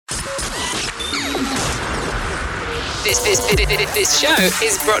This show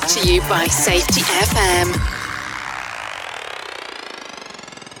is brought to you by Safety FM.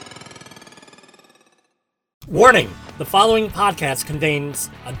 Warning! The following podcast contains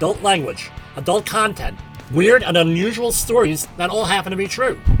adult language, adult content, weird and unusual stories that all happen to be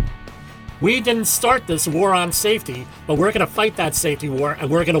true. We didn't start this war on safety, but we're going to fight that safety war and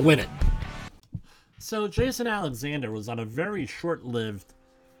we're going to win it. So Jason Alexander was on a very short-lived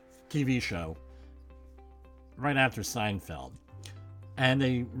TV show right after Seinfeld. And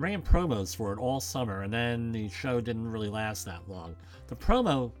they ran promos for it all summer, and then the show didn't really last that long. The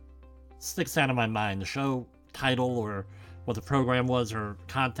promo sticks out of my mind. The show title or what the program was or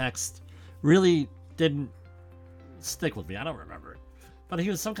context really didn't stick with me. I don't remember it. But he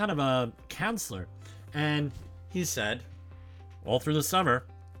was some kind of a counselor, and he said, all through the summer,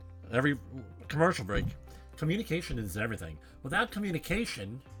 every commercial break, communication is everything. Without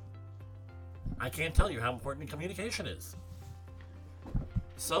communication, I can't tell you how important communication is.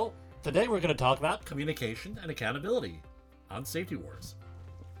 So, today we're going to talk about communication and accountability on Safety Wars.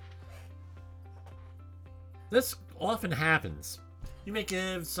 This often happens. You may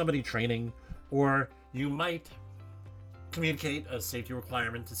give somebody training, or you might communicate a safety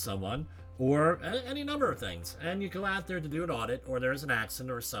requirement to someone, or any number of things. And you go out there to do an audit, or there's an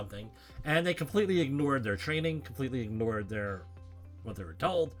accident or something, and they completely ignored their training, completely ignored what they were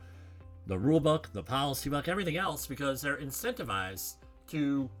told, the rule book, the policy book, everything else, because they're incentivized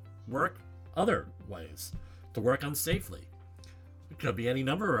to work other ways, to work unsafely. It could be any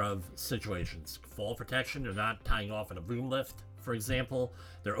number of situations. Fall protection, they're not tying off in a boom lift, for example.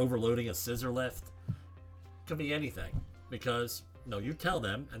 They're overloading a scissor lift. It could be anything, because you tell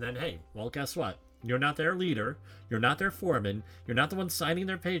them, and then, hey, well, guess what? You're not their leader. You're not their foreman. You're not the one signing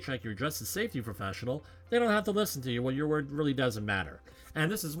their paycheck. You're just a safety professional. They don't have to listen to you. Well, your word really doesn't matter. And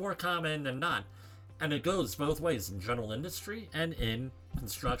this is more common than not. And it goes both ways in general industry and in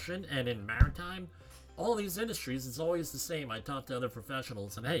construction and in maritime. All these industries, it's always the same. I talk to other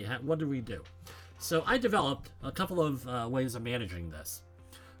professionals and, hey, what do we do? So I developed a couple of ways of managing this.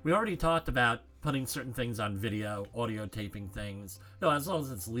 We already talked about putting certain things on video, audio taping things. As long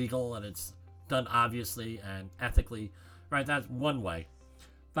as it's legal and it's done obviously and ethically, right? That's one way.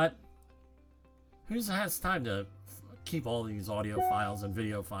 But who has time to keep all these audio files and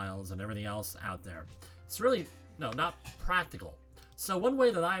video files and everything else out there? It's really, not practical. So one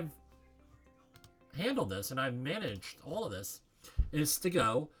way that I've handled this and I've managed all of this is to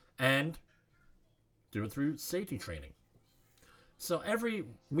go and do it through safety training. So every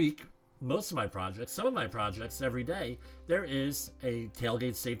week, most of my projects, some of my projects every day, there is a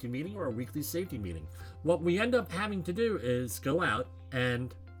tailgate safety meeting or a weekly safety meeting. What we end up having to do is go out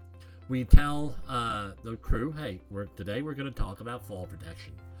and we tell the crew, hey, today we're going to talk about fall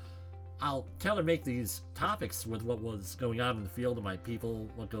protection. I'll tailor-make these topics with what was going on in the field and my people,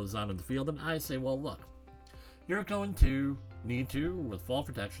 what goes on in the field, and I say, well, look, you're going to need to, with fall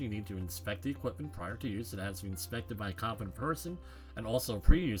protection, you need to inspect the equipment prior to use. It has to be inspected by a competent person, and also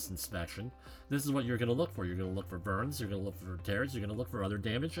pre-use inspection. This is what you're going to look for. You're going to look for burns, you're going to look for tears, you're going to look for other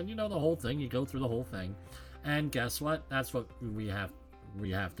damage, and the whole thing. You go through the whole thing, and guess what? That's what we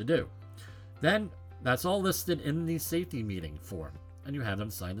have to do. Then, that's all listed in the safety meeting form, and you have them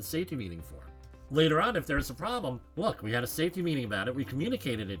sign the safety meeting form. Later on, if there's a problem, look, we had a safety meeting about it, we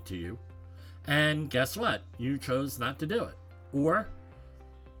communicated it to you, and guess what? You chose not to do it. Or,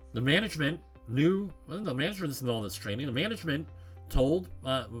 the management the management doesn't know all this training, the management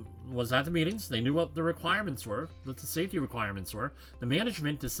was at the meetings, they knew what the requirements were, what the safety requirements were. The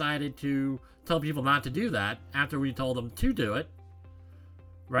management decided to tell people not to do that after we told them to do it.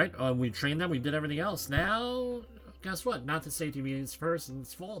 Right? We trained them, we did everything else. Now, guess what? Not the safety meeting's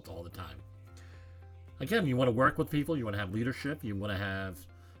person's fault all the time. Again, you want to work with people, you want to have leadership, you want to have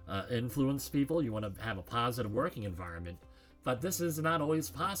influence people, you want to have a positive working environment. But this is not always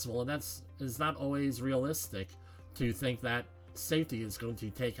possible, and is not always realistic to think that safety is going to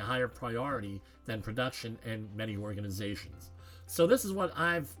take a higher priority than production in many organizations. So this is what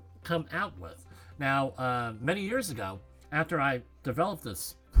I've come out with. Now, many years ago, after I developed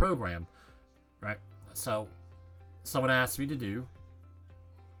this program, right, so someone asked me to do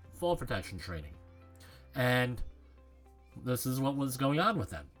fall protection training. And this is what was going on with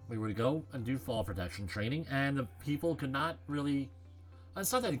them. We were to go and do fall protection training, and the people could not really,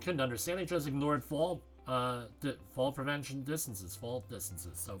 it's not that they couldn't understand, they just ignored fall prevention distances, fall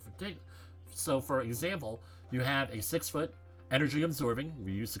distances. So for example, you have a 6-foot energy absorbing,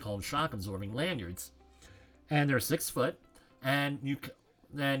 we used to call them shock absorbing lanyards, and they're 6 foot, and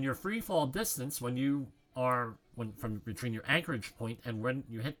then your free fall distance from between your anchorage point and when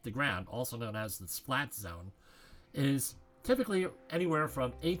you hit the ground, also known as the splat zone, is typically anywhere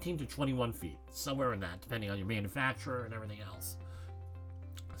from 18 to 21 feet, somewhere in that, depending on your manufacturer and everything else.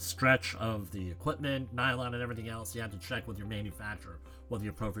 Stretch of the equipment, nylon and everything else, you have to check with your manufacturer what the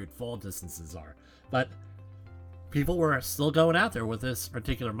appropriate fall distances are. But people were still going out there with this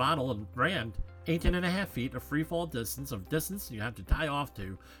particular model and brand, 18.5 feet of free fall distance you have to tie off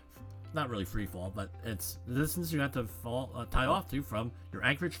to. Not really free fall, but it's the distance you have to tie off to from your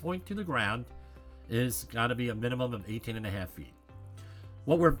anchorage point to the ground is got to be a minimum of 18.5 feet.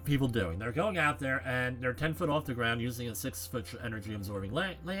 What were people doing? They're going out there and they're 10 foot off the ground using a 6-foot energy absorbing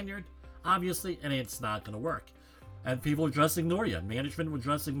lanyard. Obviously, and it's not going to work. And people would just ignore you. Management would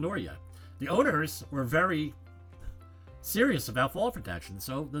just ignore you. The owners were very serious about fall protection,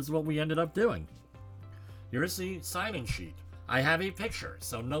 so this is what we ended up doing. Here's the sign-in sheet. I have a picture,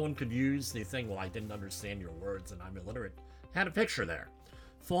 so no one could use the thing, well, I didn't understand your words and I'm illiterate. Had a picture there.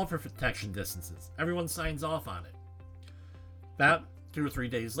 Fall protection distances. Everyone signs off on it. About 2 or 3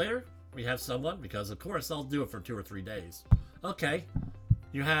 days later, we have someone, because of course they'll do it for 2 or 3 days. Okay,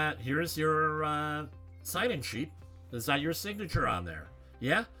 here's your sign-in sheet. Is that your signature on there?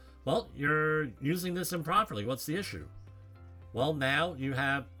 Yeah? Well, you're using this improperly. What's the issue? Well, now you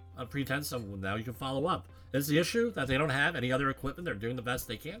have a pretense of, now you can follow up. Is the issue that they don't have any other equipment? They're doing the best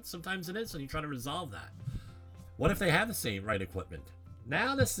they can? Sometimes it is, and you try to resolve that. What if they have the same right equipment?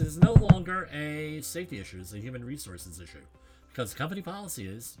 Now this is no longer a safety issue, it's a human resources issue. Because company policy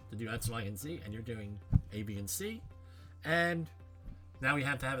is to do X, Y, and Z, and you're doing A, B, and C. And now we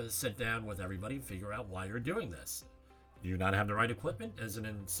have to have a sit down with everybody and figure out why you're doing this. Do you not have the right equipment? Is it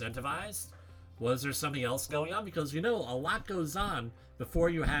incentivized? Was there something else going on? Because a lot goes on before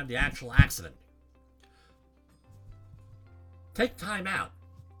you have the actual accident. Take time out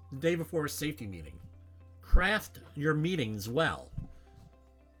the day before a safety meeting. Craft your meetings well.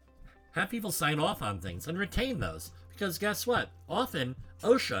 Have people sign off on things and retain those. Because guess what? Often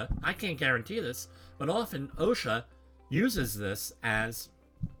OSHA, I can't guarantee this, but often OSHA uses this as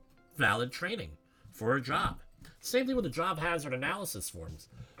valid training for a job. Same thing with the job hazard analysis forms.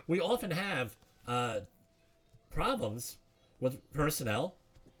 We often have problems with personnel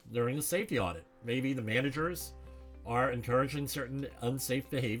during the safety audit. Maybe the managers are encouraging certain unsafe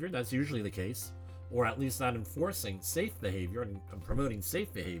behavior. That's usually the case. Or at least not enforcing safe behavior and promoting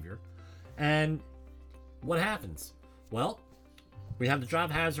safe behavior. And what happens? Well, we have the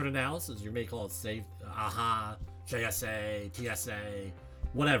job hazard analysis. You may call it safe, AHA, JSA, TSA,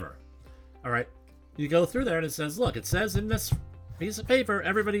 whatever. All right. You go through there and it says, look, it says in this piece of paper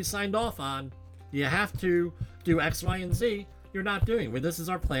everybody signed off on, you have to do X, Y, and Z. You're not doing it. This is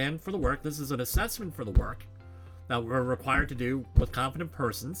our plan for the work. This is an assessment for the work that we're required to do with competent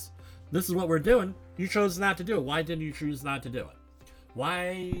persons. This is what we're doing. You chose not to do it. Why didn't you choose not to do it?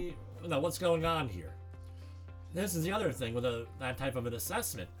 Why? What's going on here? This is the other thing with that type of an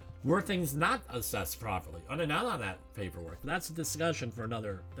assessment. Were things not assessed properly? Not on that paperwork. That's a discussion for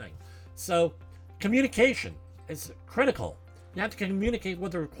another thing. So, communication is critical. You have to communicate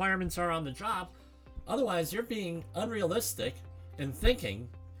what the requirements are on the job. Otherwise, you're being unrealistic in thinking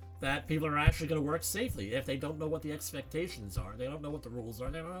that people are actually going to work safely if they don't know what the expectations are. They don't know what the rules are.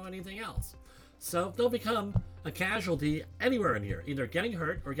 They don't know anything else. So don't become a casualty anywhere in here, either getting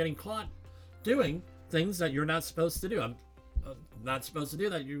hurt or getting caught doing things that you're not supposed to do. I'm not supposed to do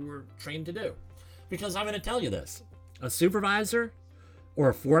that you were trained to do. Because I'm going to tell you this. A supervisor or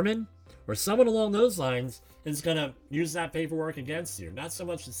a foreman or someone along those lines is going to use that paperwork against you. Not so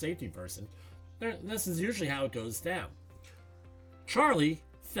much the safety person. This is usually how it goes down. Charlie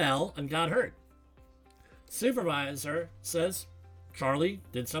fell and got hurt. Supervisor says Charlie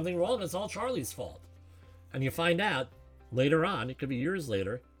did something wrong. It's all Charlie's fault. And you find out later on, it could be years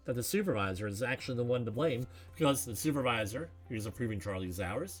later, that the supervisor is actually the one to blame because the supervisor, who's approving Charlie's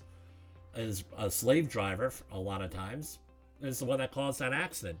hours, is a slave driver a lot of times, is the one that caused that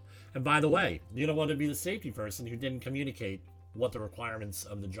accident. And by the way, you don't want to be the safety person who didn't communicate what the requirements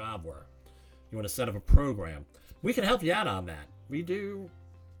of the job were. You want to set up a program. We can help you out on that. We do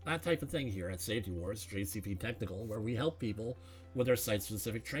that type of thing here at Safety Wars, JCP Technical, where we help people with their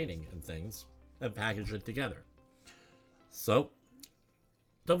site-specific training and things and package it together. So,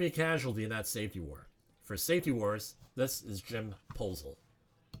 don't be a casualty in that safety war. For Safety Wars, this is Jim Posel.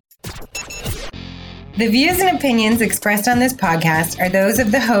 The views and opinions expressed on this podcast are those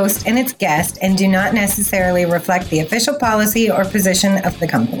of the host and its guest and do not necessarily reflect the official policy or position of the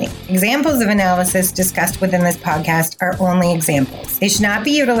company. Examples of analysis discussed within this podcast are only examples. They should not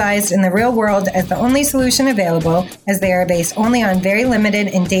be utilized in the real world as the only solution available, as they are based only on very limited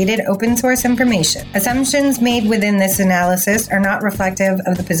and dated open source information. Assumptions made within this analysis are not reflective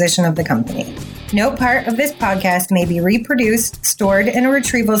of the position of the company. No part of this podcast may be reproduced, stored in a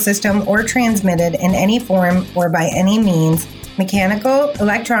retrieval system, or transmitted in any form or by any means, mechanical,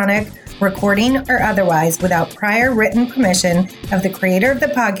 electronic, recording, or otherwise, without prior written permission of the creator of the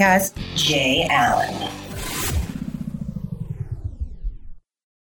podcast, Jay Allen.